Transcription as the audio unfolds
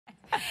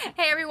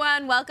Hey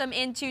everyone, welcome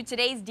into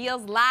today's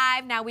Deals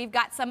Live. Now we've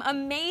got some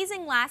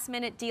amazing last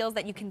minute deals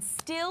that you can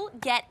still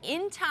get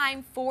in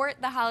time for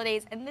the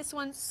holidays. And this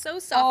one's so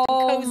soft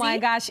and cozy. Oh my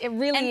gosh, it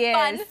really is.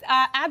 Fun.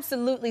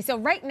 Absolutely. So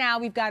right now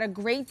we've got a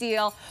great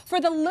deal for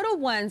the little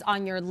ones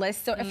on your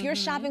list. So if you're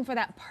shopping for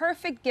that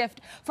perfect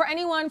gift for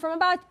anyone from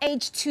about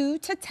age 2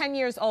 to 10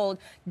 years old,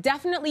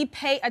 definitely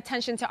pay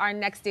attention to our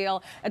next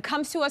deal. It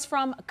comes to us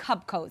from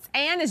Cub Coats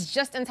and it's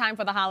just in time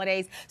for the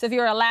holidays. So if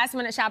you're a last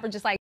minute shopper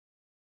just like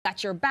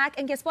got your back,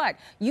 and guess what?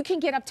 You can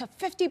get up to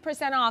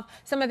 50% off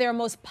some of their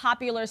most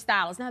popular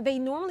styles. Now, they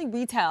normally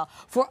retail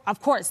for,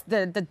 of course,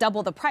 the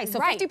double the price. So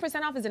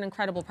 50% off is an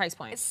incredible price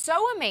point. It's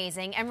so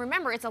amazing. And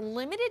remember, it's a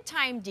limited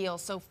time deal.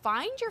 So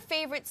find your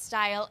favorite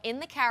style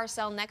in the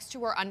carousel next to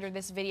or under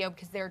this video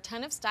because there are a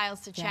ton of styles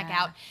to check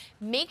out.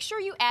 Make sure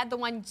you add the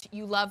one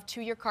you love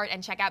to your cart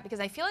and check out because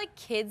I feel like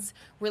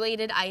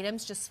kids-related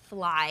items just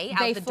fly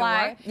out the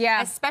door.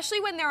 Yeah. Especially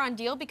when they're on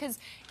deal because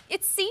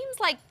it seems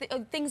like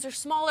things are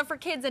smaller for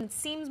kids and it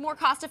seems more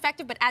cost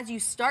effective, but as you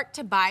start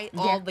to buy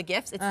all the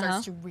gifts, it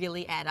starts to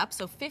really add up.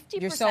 So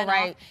 50%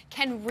 off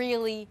can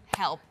really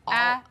help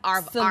all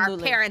our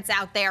parents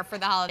out there for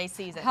the holiday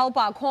season. Help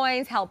our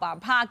coins, help our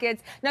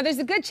pockets. Now, there's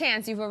a good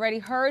chance you've already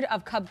heard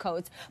of Cub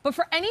Coats, but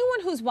for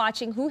anyone who's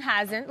watching who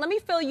hasn't, let me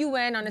fill you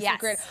in on a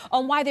secret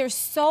on why they're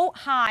so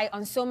high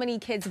on so many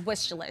kids'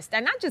 wish list.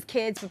 And not just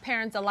kids, but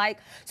parents alike.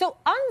 So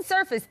on the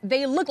surface,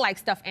 they look like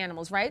stuffed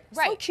animals, right?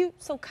 So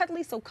cute, so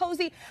cuddly, so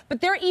cozy,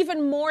 but they're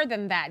even more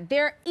than that.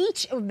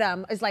 Each of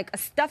them is like a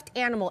stuffed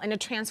animal and it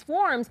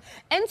transforms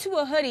into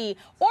a hoodie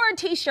or a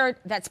t-shirt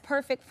that's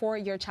perfect for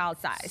your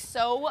child's size.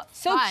 So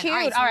cute.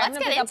 All right, let's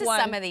get into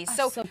some of these.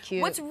 So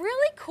cute. What's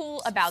really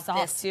cool about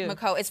this,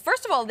 Mako, is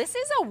first of all, this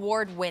is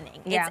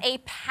award-winning. It's a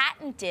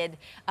patented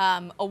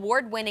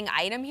award-winning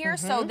item here.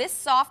 So this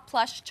soft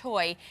plush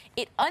toy,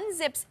 it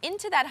unzips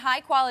into that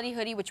high-quality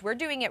hoodie, which we're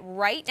doing it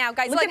right now.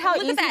 Guys, look at how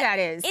easy that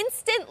is.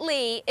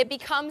 Instantly, it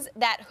becomes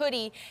that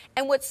hoodie.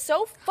 And what's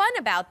so fun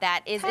about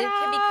that is it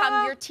can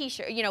become your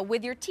t-shirt, you know,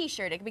 with your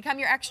t-shirt. It can become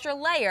your extra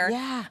layer.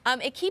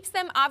 It keeps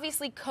them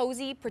obviously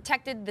cozy,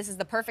 protected. This is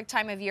the perfect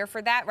time of year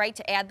for that, right?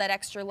 To add that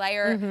extra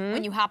layer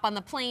when you hop on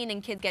the plane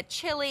and kids get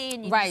chilly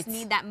and you just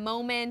need that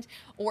moment,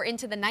 or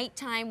into the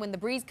nighttime when the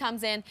breeze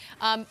comes in.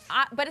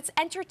 But it's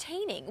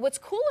entertaining. What's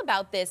cool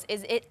about this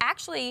is it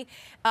actually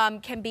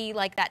can be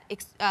like that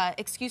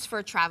excuse for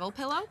a travel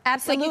pillow.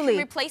 Absolutely. Like you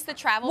can replace the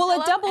travel pillow.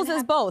 Well, it doubles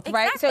as both,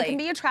 right? So it can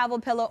be a travel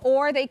pillow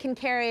or they can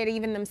carry it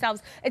even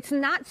themselves. It's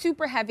not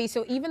super heavy,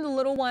 so even the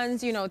little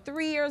ones, you know,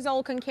 3 years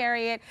old can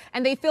carry it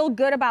and they feel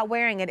good about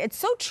wearing it. It's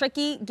so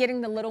tricky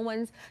getting the little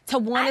ones to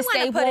want to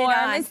stay warm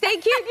and stay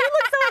cute. You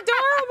look so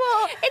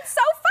adorable. It's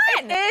so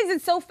fun. It is.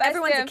 It's so festive.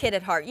 Everyone's a kid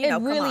at heart, you know.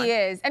 It really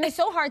is. And it's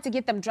so hard to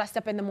get them dressed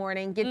up in the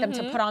morning, get them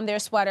to put on their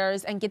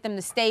sweaters and get them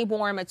to stay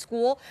warm at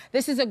school.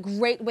 This is a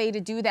great way to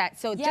do that.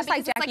 So just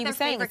like Jackie was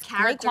saying, it's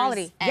great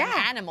quality. And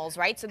animals,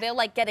 right? So they'll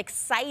like get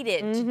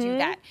excited to do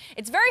that.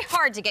 It's very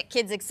hard to get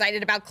kids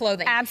excited about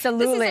clothing.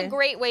 Absolutely. This is a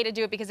great way to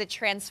do it because it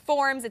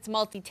transforms, it's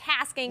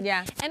multitasking.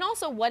 And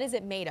also, what is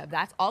it made of?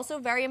 That's also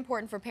very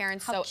important for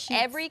parents. So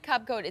every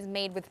Cub Coat is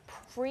made with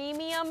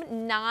premium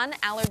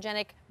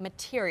non-allergenic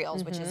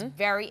materials, which is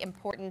very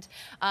important.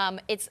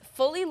 It's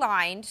fully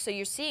lined, so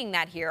you're seeing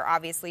that here,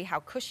 obviously, how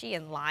cushy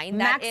and lined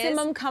that is.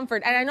 Maximum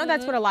comfort. And I know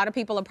that's what a lot of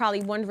people are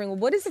probably wondering, well,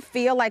 what does it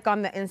feel like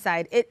on the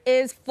inside? It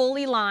is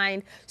fully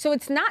lined, so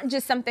it's not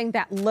just something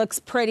that looks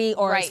pretty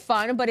or is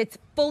fun, but it's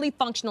fully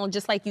functional,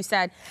 just like you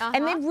said.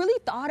 And they've really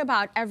thought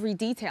about every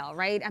detail,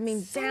 right? I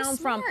mean, down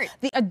from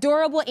the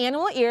adorable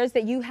animal ears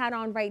that you had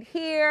on right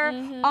here,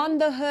 on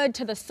the hood,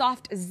 to the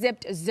soft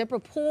zipped zipper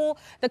pull.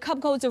 The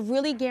Cub Coats are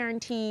really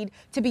guaranteed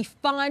to be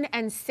fun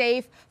and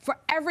safe for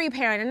every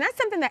parent. And that's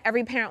something that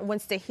every parent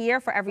wants to hear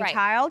for every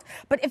child.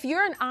 But if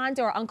you're an aunt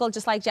or uncle,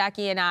 just like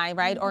Jackie and I,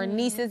 right? Or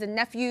nieces and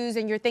nephews,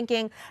 and you're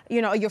thinking,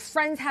 you know, your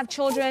friends have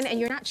children and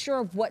you're not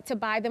sure what to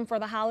buy them for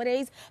the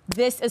holidays,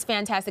 this is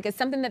fantastic. It's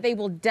something that they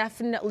will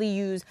definitely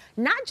use,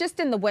 not just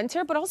in the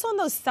winter, but also on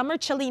those summer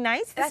chilly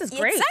nights. This is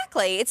great.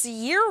 Exactly. It's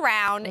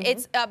year-round.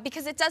 It's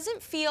because it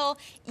doesn't feel,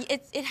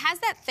 it has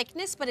that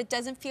thickness, but it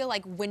doesn't feel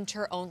like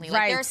winter only.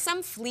 Like there are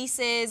some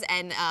fleeces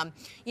and,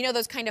 you know,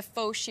 those kind of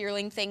faux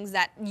shearling things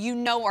that you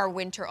know are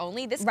winter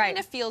only. This kind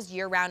of feels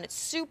year-round. It's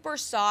super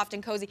soft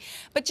and cozy.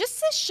 But just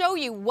to show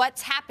you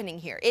what's happening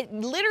here, it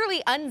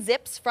literally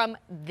unzips from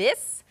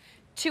this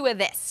to a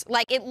this.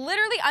 Like, it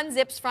literally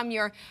unzips from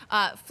your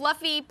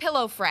fluffy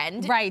pillow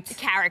friend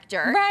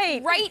character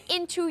right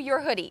into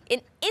your hoodie.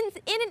 In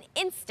an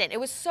instant. It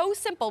was so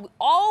simple.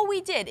 All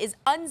we did is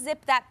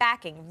unzip that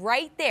backing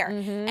right there.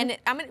 And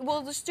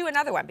we'll just do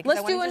another one because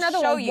I want to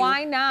show you.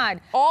 Why not?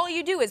 All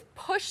you do is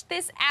push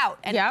this out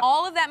and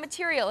all of that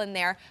material in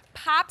there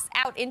pops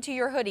out into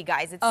your hoodie,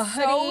 guys. It's a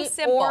hoodie so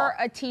simple. Or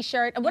a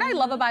t-shirt. And what I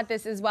love about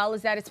this as well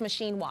is that it's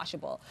machine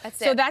washable.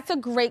 So that's a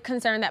great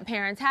concern that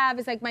parents have.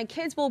 It's like, my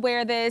kids will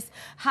wear this.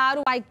 How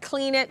do I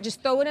clean it?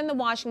 Just throw it in the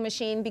washing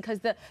machine because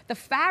the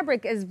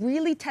fabric is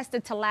really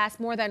tested to last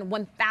more than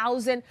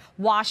 1,000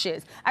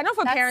 washes. I know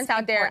for parents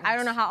out there, I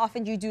don't know how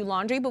often you do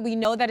laundry, but we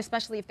know that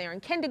especially if they're in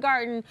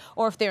kindergarten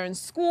or if they're in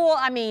school,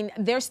 I mean,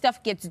 their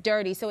stuff gets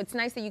dirty. So it's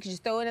nice that you can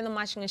just throw it in the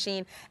washing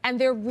machine, and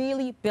they're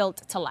really built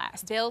to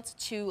last. Built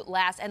to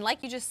last. And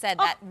like you just said,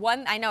 that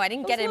one, I know, I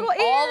didn't get it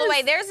all the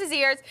way. There's his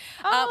ears.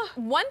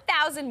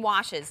 1,000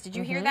 washes. Did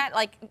you hear that?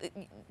 Like,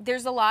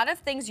 there's a lot of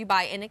things you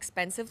buy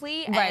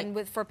inexpensively,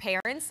 and for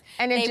parents,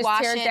 and they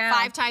wash it down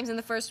 5 times in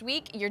the first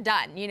week, you're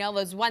done. You know,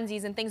 those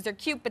onesies and things, they're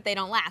cute, but they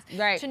don't last.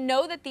 To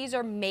know that these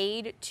are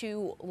made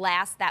to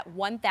last that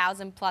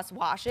 1,000 plus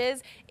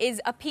washes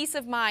is a peace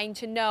of mind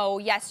to know,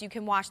 yes, you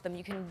can wash them.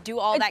 You can do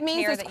all that care that you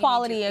need to. It means it's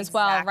quality as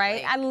well,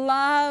 right? I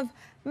love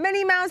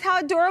Minnie Mouse. How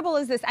adorable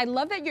is this? I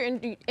love that you're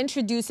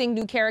introducing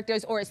new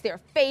characters, or it's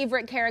their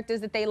favorite characters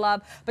that they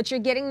love, but you're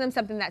getting them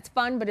something that's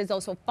fun but is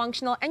also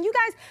functional. And you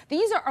guys,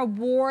 these are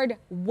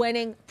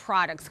award-winning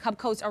products. Cub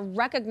Coats are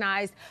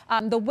recognized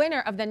the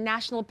winner of the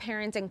National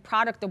Parenting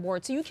Product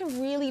Award, so you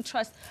can really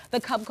trust the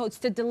Cub Coats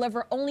to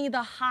deliver only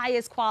the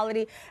highest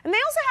quality. And they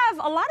also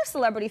have a lot of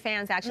celebrity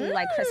fans, actually,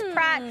 like Chris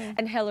Pratt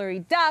and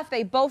Hilary Duff.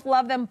 They both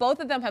love them. Both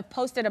of them have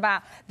posted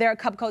about their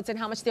Cub Coats and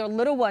how much their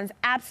little ones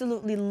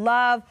absolutely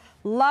love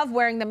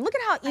wearing them. Look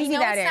at how easy that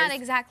is. I know it's not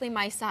exactly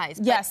my size,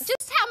 but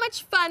just how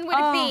much fun would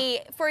it be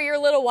for your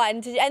little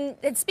one?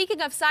 And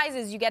speaking of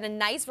sizes, you get a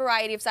nice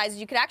variety of sizes.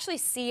 You could actually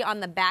see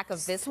on the back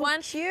of this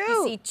one, cute.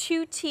 You see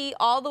 2T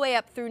all the way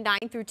up through 9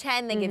 through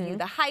 10. They give you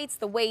the heights,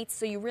 the weights,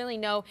 so you really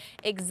know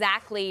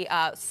exactly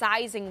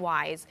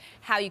sizing-wise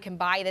how you can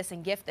buy this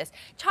and gift this.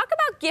 Talk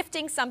about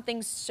gifting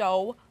something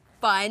so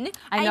fun.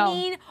 I know. I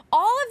mean,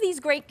 all of these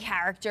great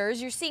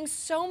characters. You're seeing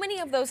so many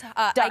of those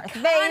Darth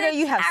Vader,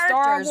 you have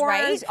Star Wars,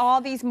 right?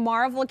 All these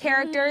Marvel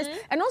characters.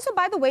 And also,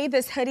 by the way,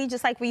 this hoodie,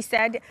 just like we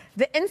said,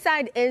 the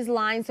inside is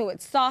lined, so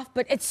it's soft,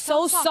 but it's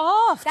so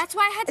soft. That's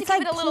why I had to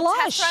give it a little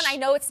test run. I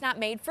know it's not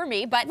made for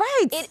me, but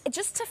it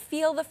just to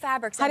feel the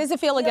fabrics. How does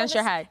it feel against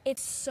your head?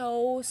 It's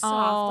so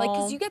soft. Like,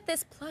 because you get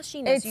this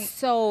plushiness. It's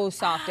so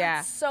soft,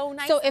 It's so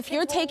nice. So if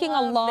you're taking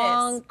a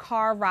long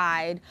car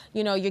ride,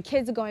 you know, your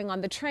kids are going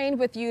on the train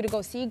with you to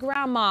go see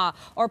grandma,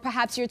 or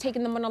perhaps you're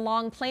taking them on a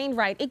long plane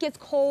ride. It gets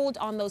cold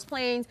on those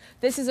planes.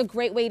 This is a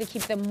great way to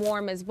keep them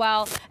warm as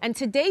well. And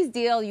today's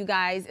deal, you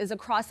guys, is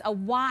across a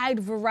wide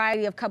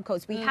variety of Cub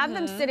Coats. We have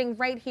them sitting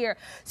right here.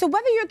 So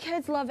whether your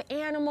kids love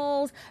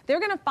animals,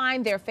 they're gonna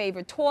find their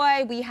favorite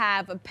toy. We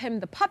have Pim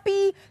the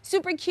puppy,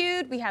 super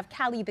cute. We have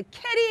Callie the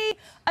kitty,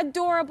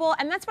 adorable.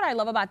 And that's what I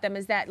love about them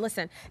is that,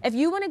 listen, if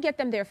you wanna get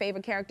them their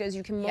favorite characters,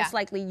 you can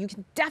you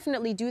can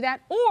definitely do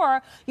that.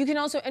 Or you can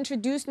also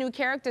introduce new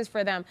characters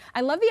for them.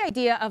 I love the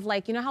idea of,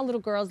 like, you know how little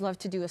girls love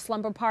to do a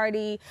slumber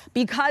party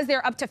because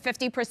they're up to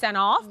 50%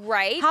 off?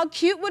 Right. How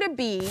cute would it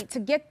be to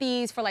get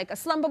these for like a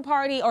slumber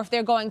party, or if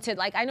they're going to,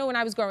 like, I know when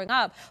I was growing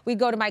up, we'd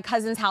go to my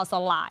cousin's house a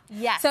lot.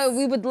 Yes. So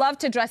we would love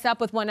to dress up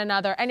with one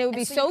another, and it would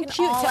be so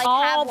cute to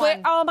all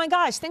wear. Oh my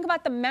gosh, think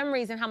about the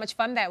memories and how much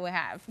fun that would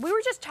have. We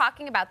were just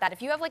talking about that.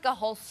 If you have like a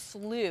whole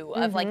slew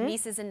of like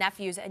nieces and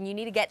nephews and you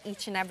need to get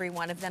each and every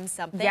one of them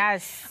something.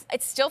 Yes.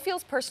 It still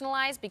feels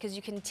personalized because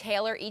you can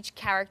tailor each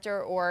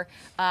character or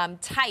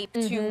type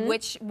to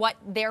what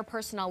their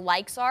personal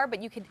likes are,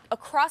 but you could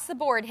across the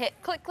board hit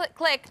click, click,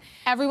 click.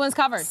 Everyone's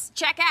covered.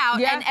 Check out,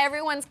 and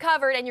everyone's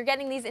covered, and you're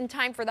getting these in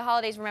time for the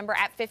holidays, remember,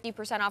 at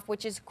 50% off,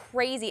 which is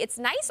crazy. It's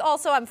nice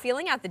also, I'm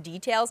feeling out the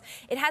details.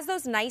 It has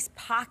those nice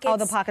pockets. Oh,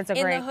 the pockets are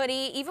great. In the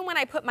hoodie. Even when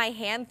I put my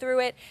hand through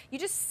it, you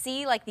just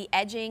see like the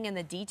edging and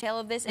the detail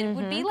of this, and it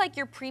would be like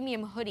your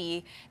premium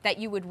hoodie that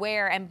you would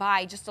wear and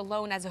buy just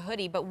alone as a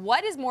hoodie. But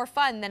what is more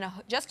fun than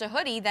just a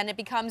hoodie? Then it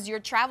becomes your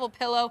travel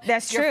pillow,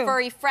 your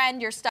furry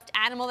friend, your stuffed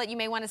animal that you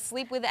may want to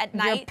sleep with at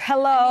night. Your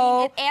pillow. I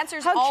mean, it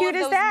answers How all cute of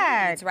is those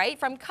that? needs, right?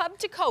 From Cub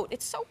to Coat.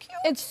 It's so cute.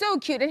 It's so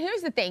cute. And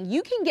here's the thing.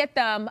 You can get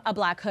them a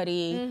black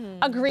hoodie,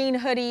 a green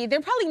hoodie.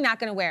 They're probably not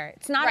going to wear it.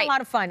 It's not a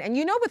lot of fun. And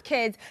you know, with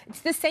kids,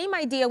 it's the same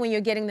idea when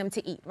you're getting them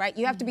to eat, right?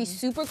 You have to be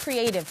super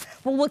creative.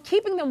 Well, with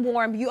keeping them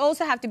warm, you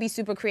also have to be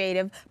super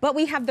creative, but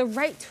we have the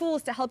right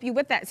tools to help you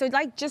with that. So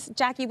like just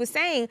Jackie was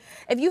saying,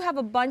 if you have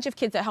a bunch of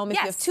kids at home, if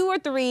you have 2 or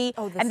 3,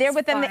 and they're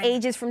within the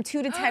ages from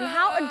 2 to 10,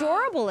 how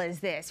adorable is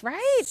this,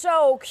 right?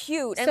 So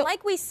cute. And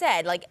like we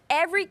said, like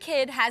every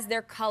kid has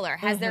their color,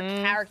 has their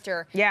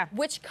character. Yeah.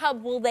 Which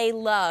Cub will they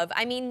love?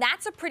 I mean,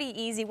 that's a pretty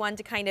easy one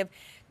to kind of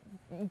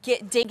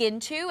dig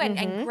into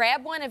and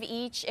grab one of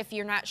each if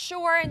you're not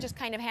sure, and just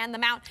kind of hand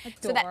them out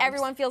so that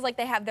everyone feels like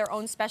they have their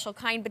own special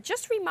kind. But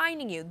just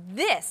reminding you,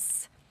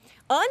 this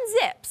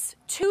unzips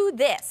to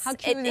this. How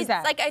cute is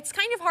that? Like, it's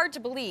kind of hard to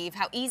believe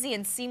how easy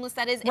and seamless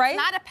that is. Right? It's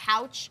not a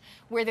pouch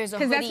where there's a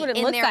hoodie that's what it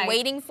in looks there like.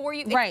 waiting for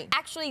you. Right.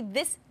 Actually,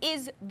 this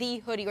is the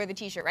hoodie or the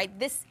t-shirt, right?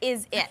 This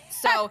is it.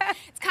 So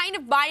it's kind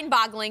of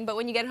mind-boggling, but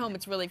when you get home,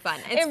 it's really fun.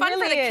 It's fun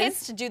for the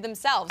kids to do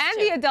themselves, and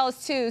the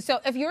adults, too. So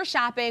if you're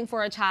shopping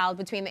for a child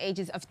between the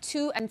ages of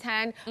 2 and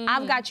 10,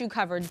 I've got you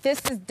covered.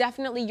 This is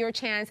definitely your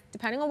chance.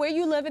 Depending on where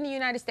you live in the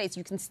United States,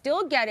 you can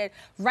still get it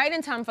right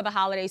in time for the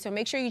holidays. So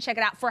make sure you check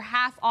it out for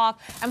half off.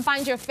 and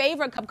find your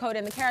favorite cup code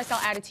in the carousel,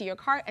 add it to your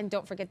cart, and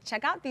don't forget to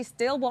check out these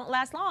still won't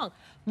last long.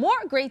 More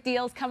great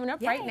deals coming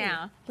up right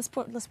now.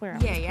 Let's wear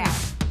them. Yeah.